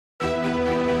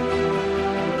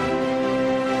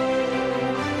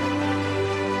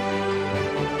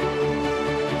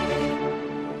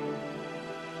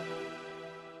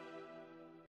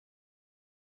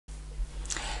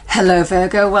Hello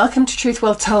Virgo, welcome to Truth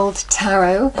Well Told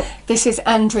Tarot. This is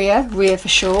Andrea, Rhea for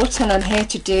short, and I'm here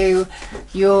to do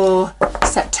your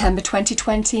September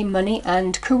 2020 money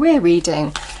and career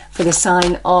reading for the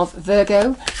sign of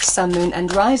Virgo, Sun, Moon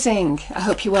and Rising. I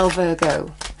hope you're well,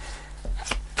 Virgo.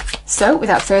 So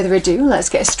without further ado, let's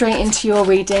get straight into your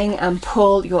reading and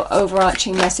pull your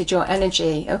overarching message or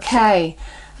energy. Okay,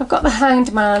 I've got the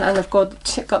Hanged Man and I've got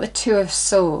the Two of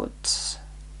Swords.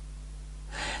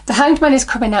 The Hanged Man is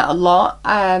coming out a lot.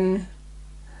 I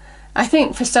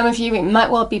think for some of you it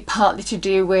might well be partly to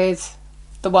do with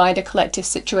the wider collective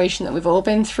situation that we've all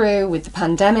been through with the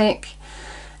pandemic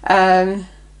and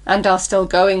are still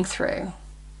going through.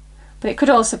 But it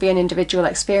could also be an individual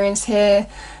experience here.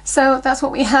 So that's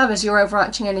what we have as your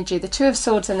overarching energy, the Two of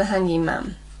Swords and the Hanging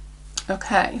Man.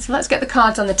 Okay, so let's get the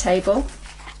cards on the table.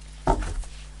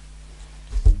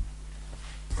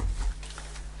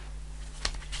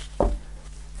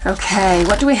 Okay,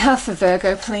 what do we have for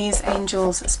Virgo, please?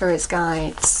 Angels, spirits,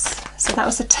 guides. So that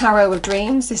was the Tarot of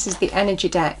Dreams. This is the energy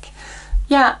deck.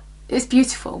 Yeah, it's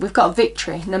beautiful. We've got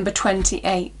victory, number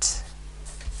 28.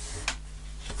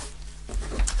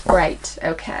 Great,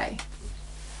 okay.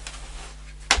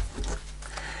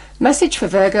 Message for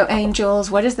Virgo, angels.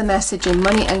 What is the message in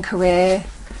money and career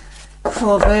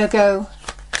for Virgo?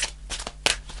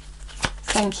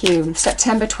 Thank you.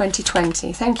 September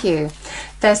 2020. Thank you.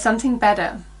 There's something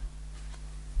better.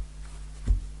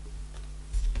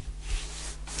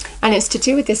 And it's to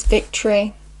do with this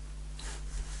victory.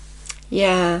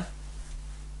 Yeah.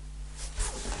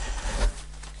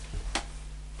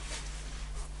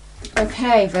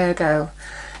 Okay, Virgo.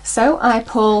 So I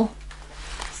pull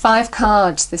 5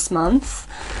 cards this month.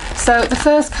 So the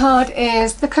first card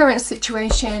is the current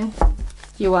situation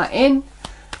you are in.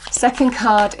 Second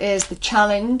card is the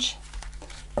challenge.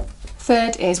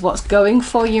 Third is what's going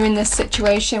for you in this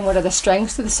situation. What are the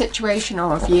strengths of the situation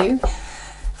or of you?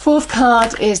 Fourth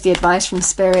card is the advice from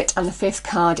Spirit, and the fifth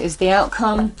card is the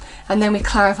outcome. And then we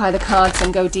clarify the cards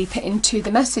and go deeper into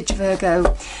the message,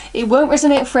 Virgo. It won't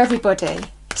resonate for everybody,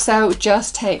 so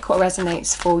just take what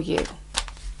resonates for you.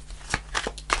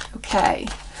 Okay,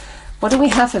 what do we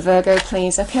have for Virgo,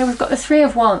 please? Okay, we've got the Three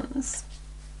of Wands,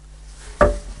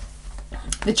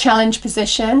 the challenge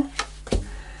position.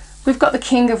 We've got the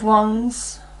King of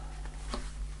Wands,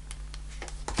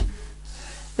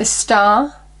 the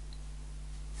Star,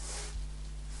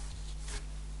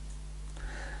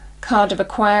 card of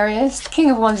Aquarius. The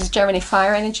King of Wands is generally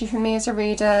fire energy for me as a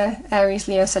reader. Aries,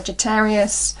 Leo,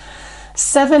 Sagittarius.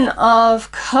 Seven of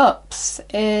Cups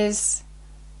is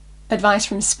advice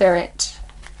from Spirit.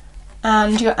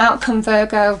 And your outcome,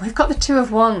 Virgo, we've got the Two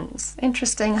of Wands.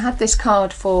 Interesting. I had this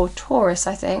card for Taurus,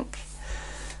 I think.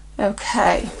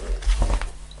 Okay.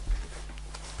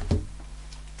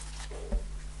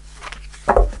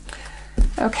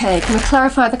 Okay, can we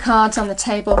clarify the cards on the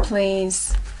table,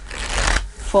 please,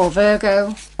 for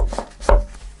Virgo?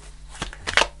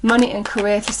 Money and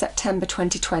career for September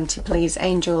 2020, please,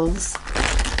 angels.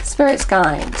 Spirits,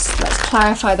 guides. Let's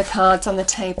clarify the cards on the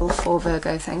table for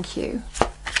Virgo, thank you.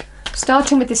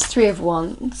 Starting with this Three of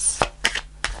Wands,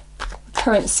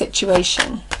 current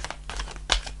situation.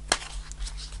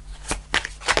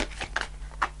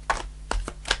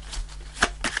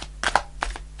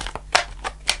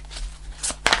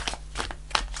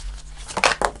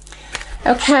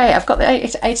 Okay, I've got the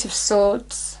Eight of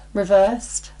Swords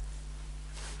reversed.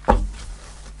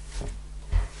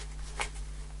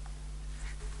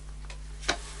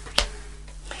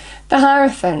 The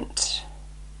Hierophant,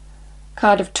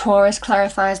 card of Taurus,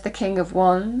 clarifies the King of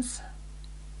Wands.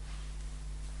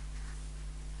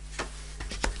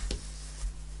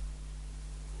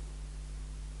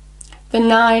 The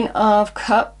Nine of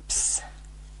Cups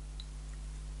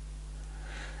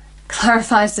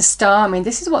clarifies the Star. I mean,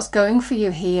 this is what's going for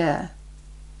you here.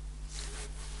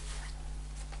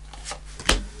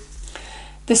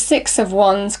 The Six of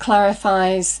Wands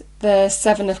clarifies the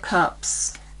Seven of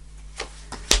Cups.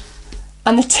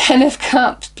 And the Ten of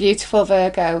Cups, beautiful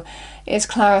Virgo, is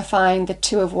clarifying the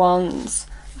Two of Wands.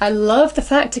 I love the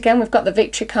fact, again, we've got the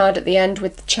victory card at the end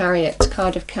with the Chariot,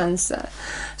 card of Cancer.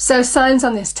 So signs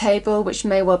on this table, which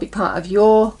may well be part of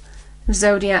your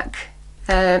zodiac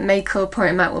makeup, or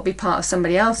it might well be part of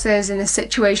somebody else's in this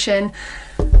situation.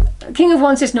 King of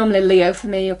Wands is normally Leo for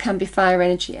me, or can be fire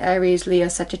energy, Aries, Leo,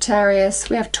 Sagittarius.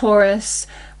 We have Taurus,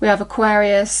 we have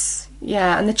Aquarius,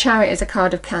 yeah, and the Chariot is a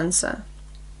card of Cancer.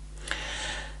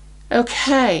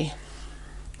 Okay.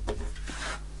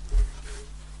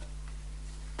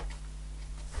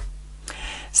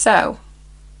 So,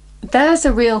 there's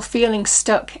a real feeling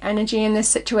stuck energy in this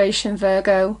situation,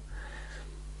 Virgo.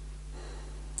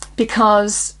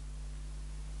 because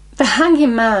The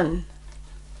Hanging Man.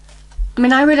 I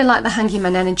mean, I really like the Hanging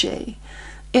Man energy.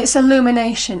 It's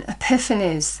illumination,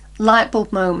 epiphanies, light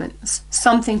bulb moments,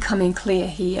 something coming clear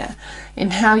here in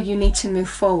how you need to move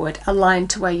forward, aligned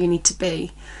to where you need to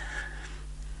be.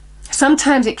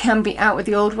 Sometimes it can be out with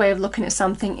the old way of looking at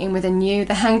something, in with a new.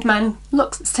 The Hanged Man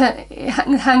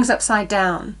hangs upside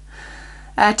down.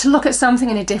 To look at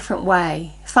something in a different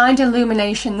way. Find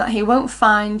illumination that he won't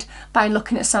find by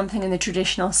looking at something in the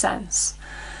traditional sense.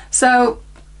 So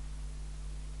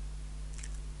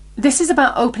this is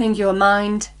about opening your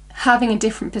mind, having a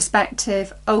different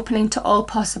perspective, opening to all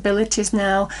possibilities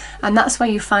now, and that's where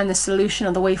you find the solution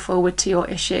or the way forward to your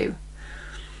issue.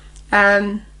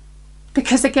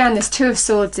 Because again, this Two of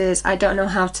Swords is, I don't know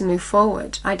how to move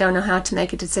forward. I don't know how to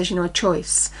make a decision or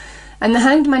choice. And the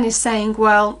Hanged Man is saying,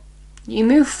 well, you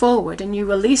move forward and you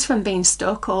release from being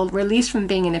stuck or release from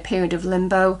being in a period of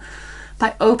limbo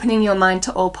by opening your mind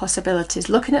to all possibilities,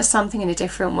 looking at something in a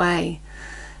different way.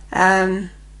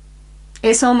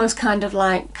 It's almost kind of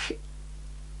like,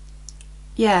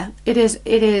 yeah, it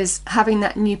is having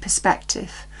that new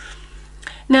perspective.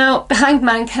 Now, the Hanged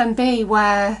Man can be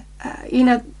where, you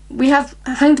know, we have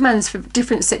Hanged Mans for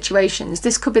different situations.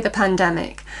 This could be the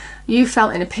pandemic. You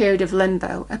felt in a period of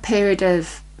limbo, a period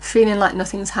of feeling like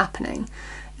nothing's happening,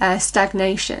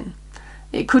 stagnation.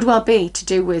 It could well be to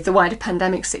do with the wider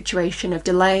pandemic situation of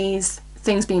delays,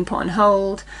 things being put on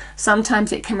hold.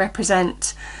 Sometimes it can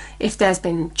represent if there's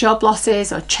been job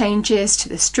losses or changes to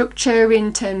the structure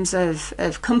in terms of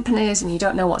companies and you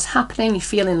don't know what's happening, you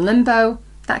feel in limbo.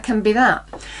 That can be that.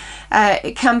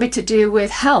 It can be to do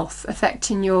with health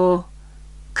affecting your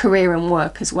career and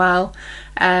work as well.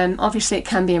 Obviously it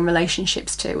can be in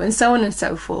relationships too, and so on and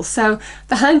so forth. So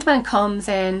the Hanged Man comes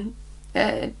in,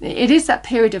 it is that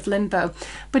period of limbo,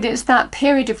 but it's that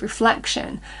period of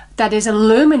reflection that is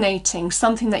illuminating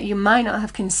something that you might not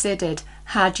have considered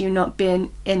had you not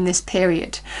been in this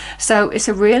period. So it's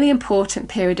a really important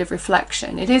period of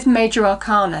reflection. It is major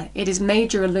arcana, it is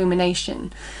major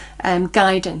illumination,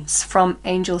 guidance from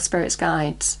angel spirits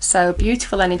guides. So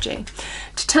beautiful energy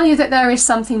to tell you that there is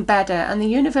something better, and the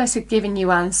universe is giving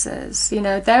you answers. You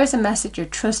know, there is a message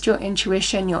of trust your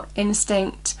intuition, your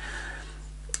instinct,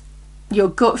 your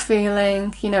gut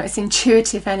feeling. You know, it's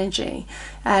intuitive energy.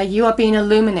 You are being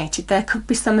illuminated. There could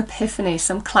be some epiphany,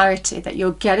 some clarity that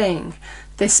you're getting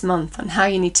this month on how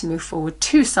you need to move forward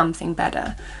to something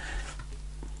better.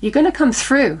 You're going to come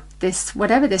through this,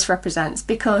 whatever this represents,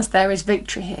 because there is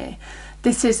victory here.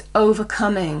 This is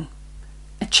overcoming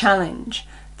a challenge.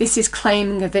 This is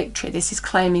claiming a victory. This is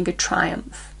claiming a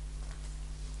triumph.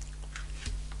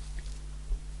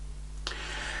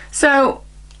 So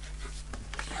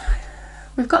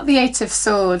we've got the Eight of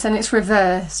Swords and it's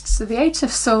reversed. So the Eight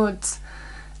of Swords,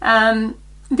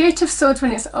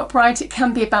 when it's upright, it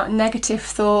can be about negative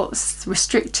thoughts,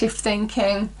 restrictive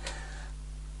thinking.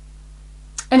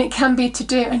 And it can be to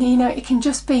do, and you know, it can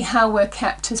just be how we're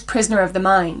kept as prisoner of the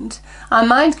mind. Our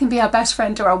mind can be our best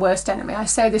friend or our worst enemy. I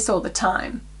say this all the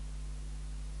time.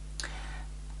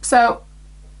 So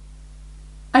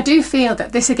I do feel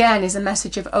that this again is a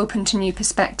message of open to new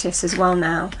perspectives as well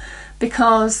now,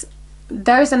 because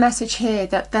there is a message here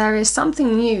that there is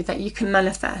something new that you can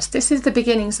manifest. This is the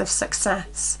beginnings of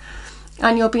success.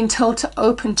 And you're being told to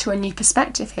open to a new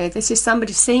perspective here. This is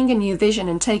somebody seeing a new vision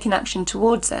and taking action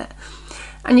towards it.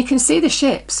 And you can see the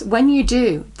ships. When you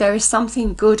do, there is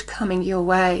something good coming your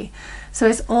way. So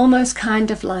it's almost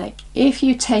kind of like if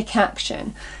you take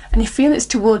action and you feel it's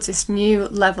towards this new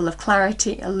level of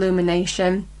clarity,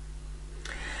 illumination,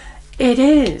 it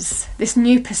is this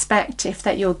new perspective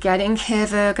that you're getting here,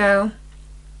 Virgo.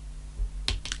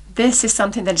 This is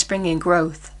something that is bringing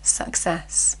growth,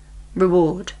 success,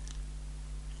 reward.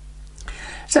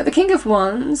 So the King of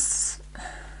Wands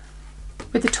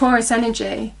with the Taurus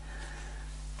energy,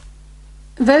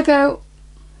 Virgo,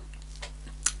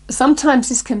 sometimes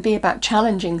this can be about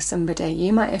challenging somebody.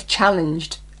 You might have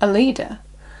challenged a leader,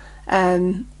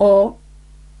 or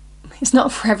it's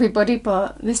not for everybody,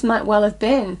 but this might well have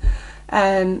been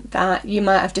that you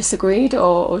might have disagreed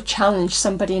or challenged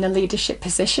somebody in a leadership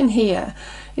position here.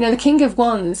 You know, the King of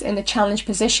Wands in a challenge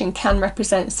position can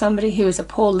represent somebody who is a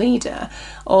poor leader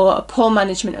or a poor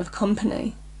management of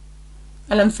company.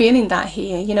 And I'm feeling that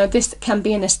here. You know, this can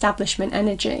be an establishment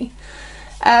energy.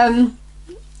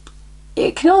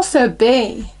 It can also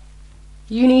be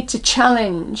you need to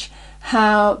challenge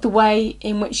how the way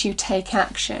in which you take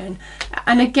action.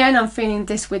 And again, I'm feeling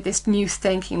this with this new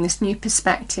thinking, this new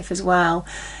perspective as well.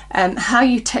 How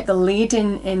you take the lead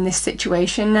in this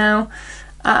situation now.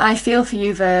 I feel for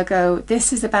you, Virgo,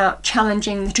 this is about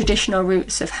challenging the traditional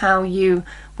routes of how you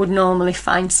would normally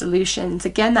find solutions.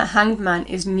 Again, that Hanged Man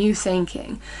is new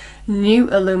thinking, new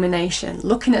illumination,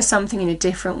 looking at something in a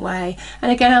different way.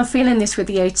 And again, I'm feeling this with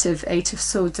the Eight of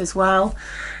Swords as well.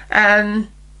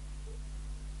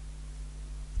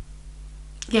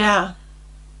 Yeah.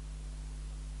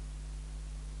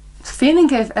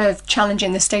 Feeling of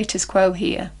challenging the status quo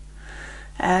here.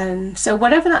 So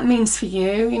whatever that means for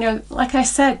you, you know, like I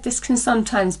said, this can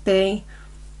sometimes be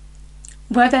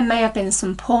where there may have been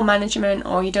some poor management,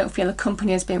 or you don't feel a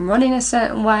company has been running a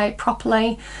certain way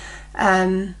properly.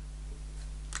 There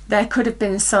could have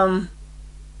been some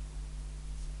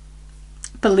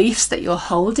beliefs that you're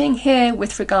holding here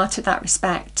with regard to that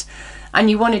respect, and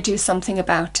you want to do something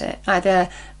about it. Either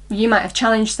you might have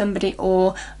challenged somebody,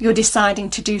 or you're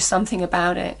deciding to do something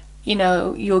about it. You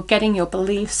know, you're getting your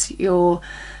beliefs, your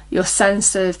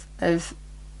sense of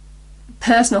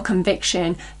personal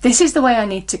conviction. This is the way I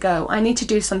need to go. I need to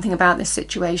do something about this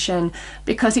situation,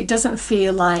 because it doesn't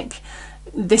feel like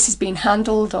this is being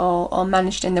handled or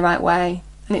managed in the right way.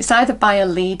 And it's either by a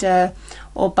leader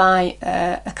or by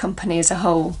a company as a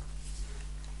whole.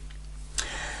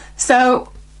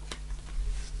 So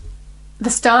the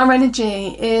star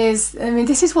energy is, I mean,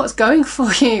 this is what's going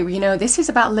for you. You know, this is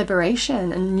about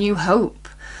liberation and new hope.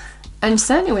 And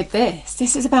certainly with this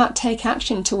is about take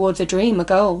action towards a dream, a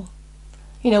goal.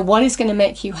 You know, what is going to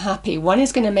make you happy? What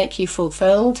is going to make you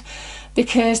fulfilled?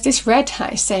 Because this red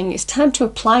hat is saying it's time to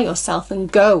apply yourself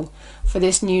and go for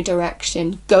this new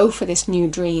direction. Go for this new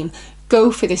dream. Go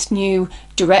for this new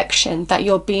direction that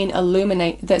you're being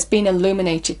that's been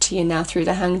illuminated to you now through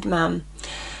the Hanged Man.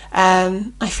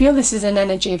 I feel this is an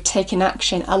energy of taking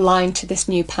action aligned to this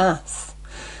new path.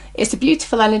 It's a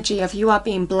beautiful energy of you are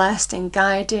being blessed and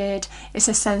guided. It's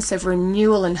a sense of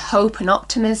renewal and hope and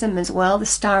optimism as well, the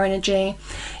star energy.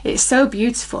 It's so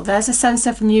beautiful. There's a sense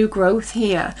of new growth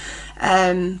here.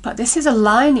 But this is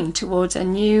aligning towards a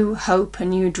new hope, a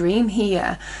new dream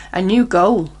here, a new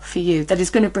goal for you that is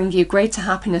going to bring you greater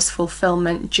happiness,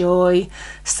 fulfillment, joy,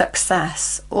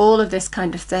 success, all of this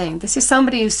kind of thing. This is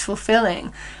somebody who's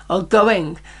fulfilling or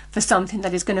going for something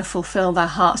that is going to fulfill their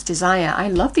heart's desire. I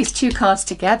love these two cards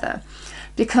together,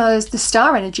 because the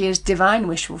star energy is divine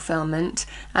wish fulfillment,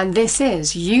 and this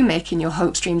is you making your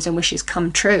hopes, dreams and wishes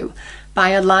come true by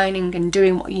aligning and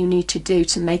doing what you need to do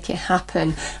to make it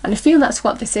happen. And I feel that's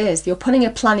what this is. You're putting a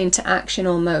plan into action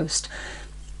almost.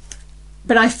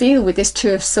 But I feel with this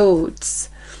Two of Swords,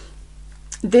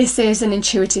 this is an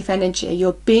intuitive energy.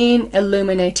 You're being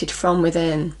illuminated from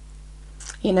within.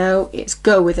 You know, it's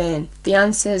go within. The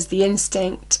answers, the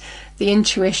instinct, the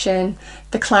intuition,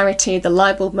 the clarity, the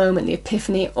light bulb moment, the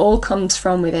epiphany, all comes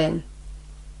from within.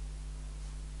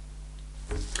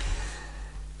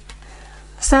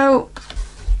 So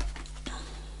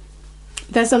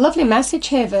there's a lovely message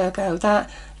here, Virgo,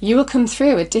 that you will come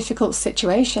through a difficult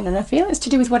situation, and I feel it's to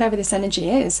do with whatever this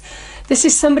energy is. This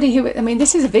is somebody who, I mean,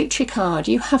 this is a victory card.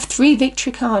 You have 3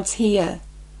 victory cards here.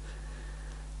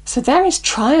 So there is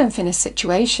triumph in a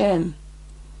situation.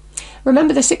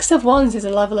 Remember, the Six of Wands is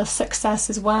a level of success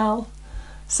as well.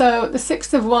 So the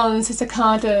Six of Wands is a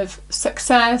card of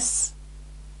success,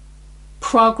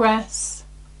 progress,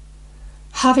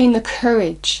 having the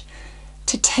courage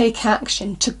to take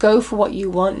action, to go for what you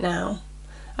want now.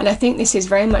 And I think this is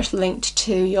very much linked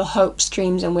to your hopes,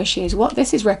 dreams and wishes, what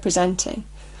this is representing,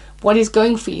 what is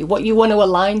going for you, what you want to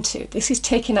align to. This is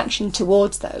taking action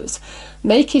towards those,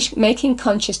 making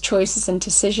conscious choices and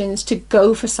decisions to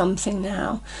go for something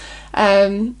now.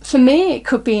 For me, it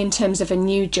could be in terms of a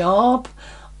new job,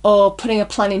 or putting a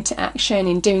plan into action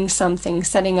in doing something,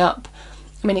 setting up.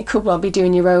 I mean, it could well be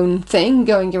doing your own thing,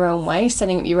 going your own way,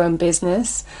 setting up your own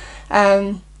business.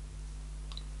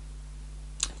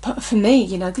 But for me,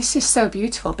 you know, this is so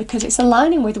beautiful, because it's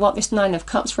aligning with what this Nine of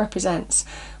Cups represents.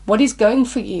 What is going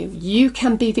for you? You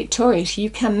can be victorious. You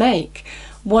can make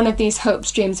one of these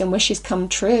hopes, dreams and wishes come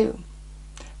true.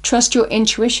 Trust your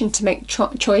intuition to make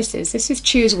choices. This is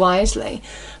choose wisely.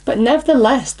 But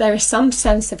nevertheless, there is some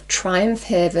sense of triumph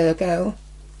here, Virgo.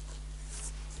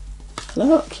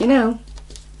 Look, you know.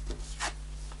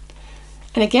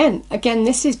 And again,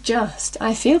 this is just,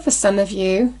 I feel for some of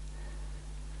you,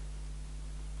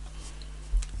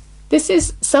 this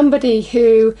is somebody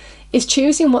who is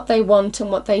choosing what they want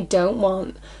and what they don't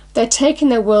want. They're taking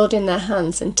their world in their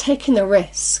hands and taking the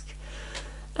risk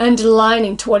and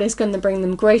aligning to what is going to bring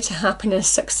them greater happiness,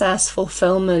 success,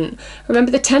 fulfillment.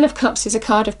 Remember, the Ten of Cups is a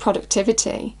card of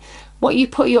productivity. What you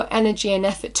put your energy and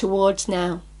effort towards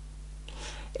now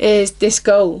is this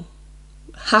goal.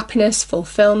 happiness,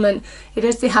 fulfillment. It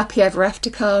is the happy ever after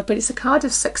card, but it's a card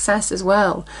of success as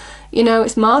well. You know,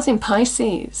 it's Mars in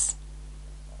Pisces.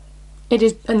 It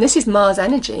is, and this is Mars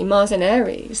energy, Mars in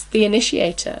Aries, the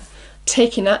initiator,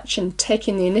 taking action,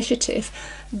 taking the initiative,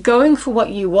 going for what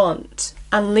you want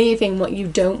and leaving what you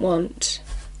don't want.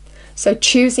 So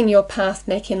choosing your path,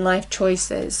 making life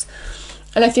choices.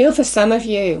 And I feel for some of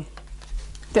you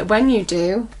that when you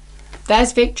do,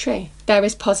 there's victory, there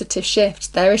is positive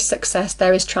shift, there is success,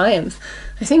 there is triumph.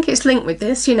 I think it's linked with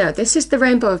this, you know, this is the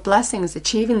rainbow of blessings,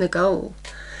 achieving the goal.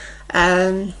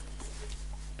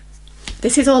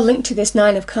 This is all linked to this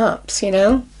Nine of Cups, you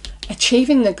know,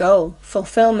 achieving the goal,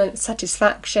 fulfillment,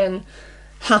 satisfaction,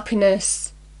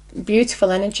 happiness,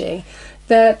 beautiful energy.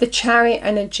 The Chariot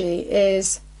energy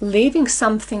is leaving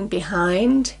something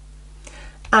behind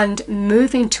and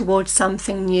moving towards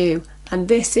something new. And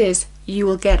this is, you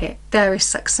will get it. There is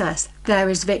success. There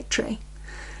is victory.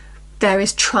 There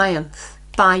is triumph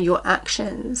by your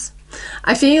actions.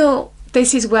 I feel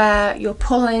this is where you're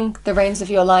pulling the reins of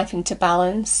your life into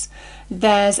balance.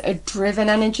 There's a driven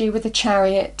energy with the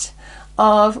Chariot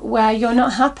of where you're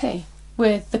not happy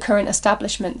with the current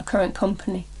establishment, the current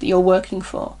company that you're working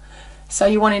for. So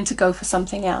you're wanting to go for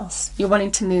something else. You're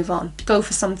wanting to move on, go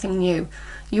for something new.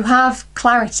 You have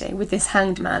clarity with this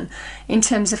Hanged Man in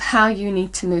terms of how you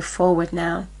need to move forward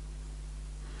now.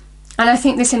 And I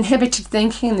think this inhibited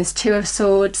thinking, this Two of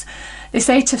Swords, this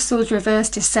Eight of Swords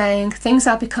reversed is saying things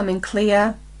are becoming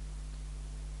clear.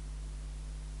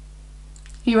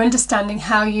 You're understanding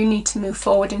how you need to move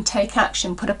forward and take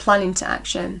action, put a plan into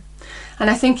action. And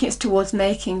I think it's towards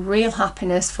making real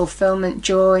happiness, fulfillment,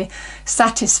 joy,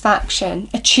 satisfaction,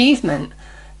 achievement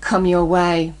come your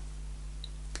way.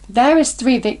 There is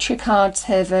 3 victory cards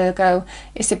here, Virgo.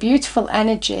 It's a beautiful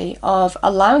energy of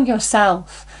allowing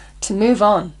yourself to move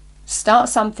on, start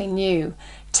something new,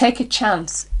 take a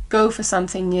chance, go for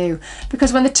something new.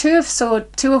 Because when the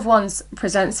Two of Wands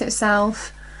presents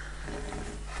itself,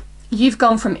 you've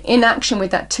gone from inaction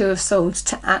with that Two of Swords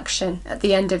to action at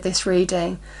the end of this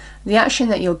reading. The action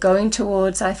that you're going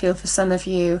towards, I feel for some of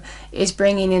you, is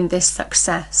bringing in this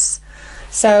success.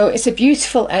 So it's a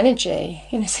beautiful energy.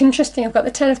 And it's interesting, I've got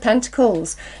the Ten of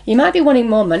Pentacles. You might be wanting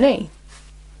more money.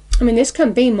 I mean, this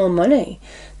can be more money.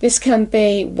 This can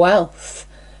be wealth.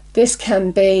 This can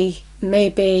be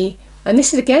maybe, and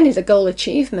this is again is a goal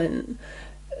achievement.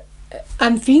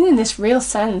 I'm feeling this real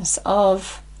sense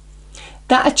of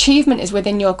that achievement is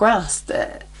within your grasp.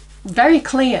 Very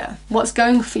clear what's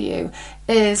going for you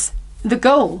is the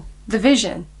goal, the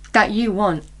vision that you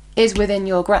want is within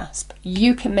your grasp.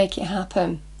 You can make it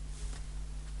happen.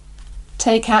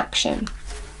 Take action.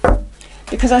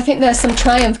 Because I think there's some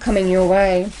triumph coming your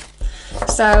way.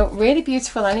 So really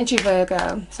beautiful energy,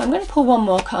 Virgo. So I'm going to pull one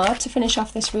more card to finish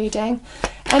off this reading.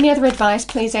 Any other advice,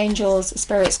 please, angels,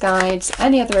 spirits, guides,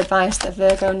 any other advice that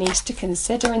Virgo needs to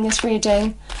consider in this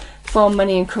reading for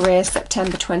money and career,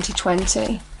 September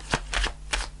 2020.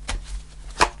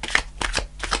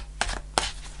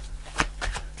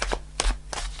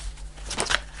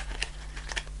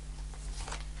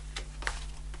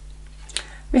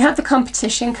 We have the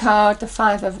competition card, the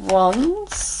Five of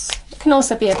Wands. It can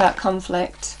also be about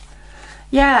conflict.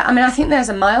 Yeah, I mean, I think there's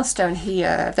a milestone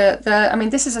here. I mean,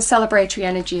 this is a celebratory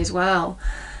energy as well.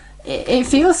 It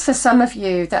feels for some of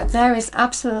you that there is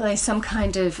absolutely some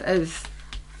kind of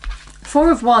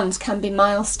Four of Wands can be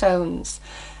milestones,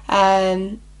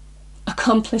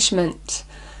 accomplishment,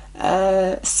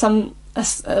 a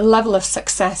level of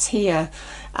success here.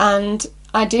 And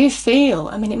I do feel,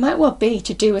 I mean, it might well be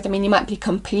to do with, I mean, you might be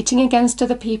competing against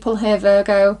other people here,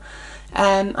 Virgo.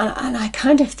 And I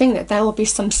kind of think that there will be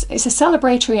it's a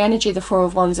celebratory energy, the Four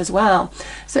of Wands as well.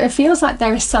 So it feels like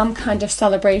there is some kind of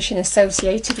celebration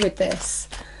associated with this.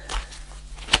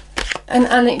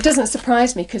 And it doesn't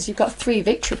surprise me because you've got 3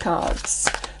 victory cards.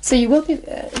 So you will be,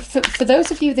 for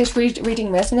those of you this reading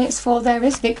resonates for, there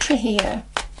is victory here.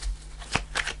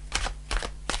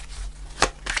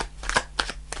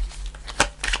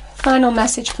 Final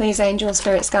message, please, angels,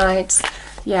 spirits, guides.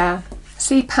 Yeah,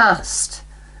 see past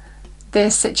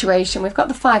this situation. We've got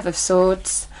the Five of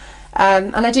Swords.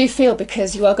 And I do feel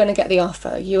because you are going to get the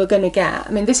offer. You are going to get,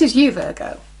 I mean, this is you,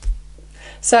 Virgo.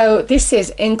 So this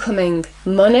is incoming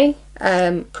money.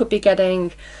 Could be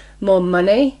getting more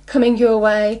money coming your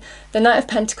way. The Knight of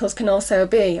Pentacles can also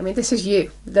be, I mean, this is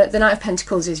you. The Knight of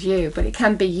Pentacles is you, but it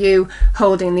can be you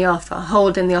holding the offer,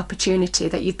 holding the opportunity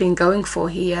that you've been going for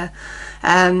here.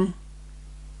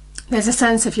 There's a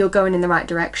sense of you're going in the right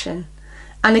direction.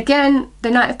 And again,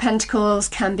 the Knight of Pentacles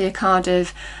can be a card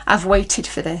of, I've waited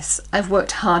for this, I've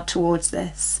worked hard towards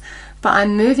this. but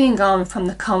I'm moving on from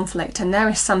the conflict, and there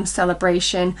is some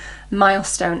celebration,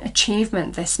 milestone,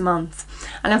 achievement this month.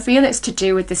 And I feel it's to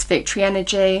do with this victory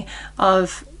energy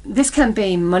of, this can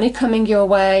be money coming your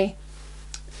way,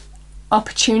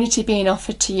 opportunity being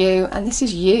offered to you, and this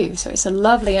is you. So it's a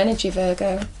lovely energy,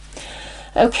 Virgo.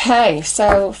 Okay,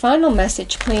 so final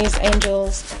message, please,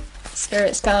 angels,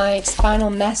 spirits, guides, final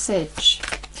message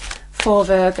for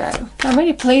Virgo. I'm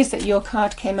really pleased that your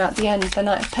card came out at the end, the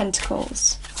Knight of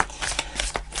Pentacles.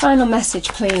 Final message,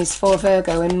 please, for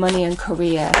Virgo in money and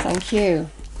career. Thank you.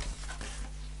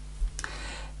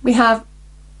 We have,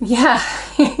 yeah,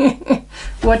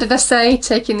 what did I say?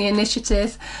 Taking the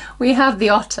initiative. We have the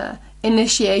Otter,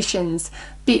 initiations.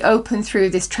 Be open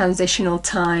through this transitional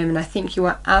time, and I think you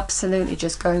are absolutely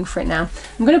just going for it now.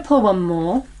 I'm going to pull one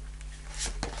more.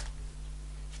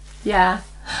 Yeah,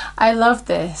 I love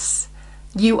this.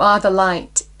 You are the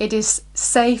light. It is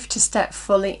safe to step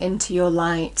fully into your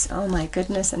light. Oh my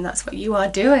goodness, and that's what you are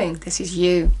doing. This is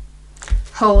you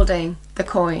holding the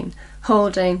coin,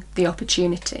 holding the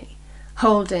opportunity,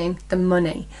 holding the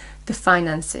money, the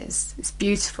finances. It's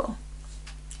beautiful.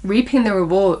 Reaping the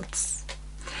rewards.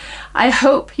 I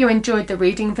hope you enjoyed the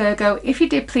reading, Virgo. If you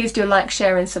did, please do like,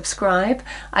 share and subscribe.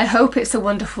 I hope it's a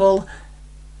wonderful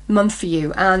month for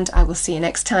you, and I will see you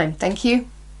next time. Thank you.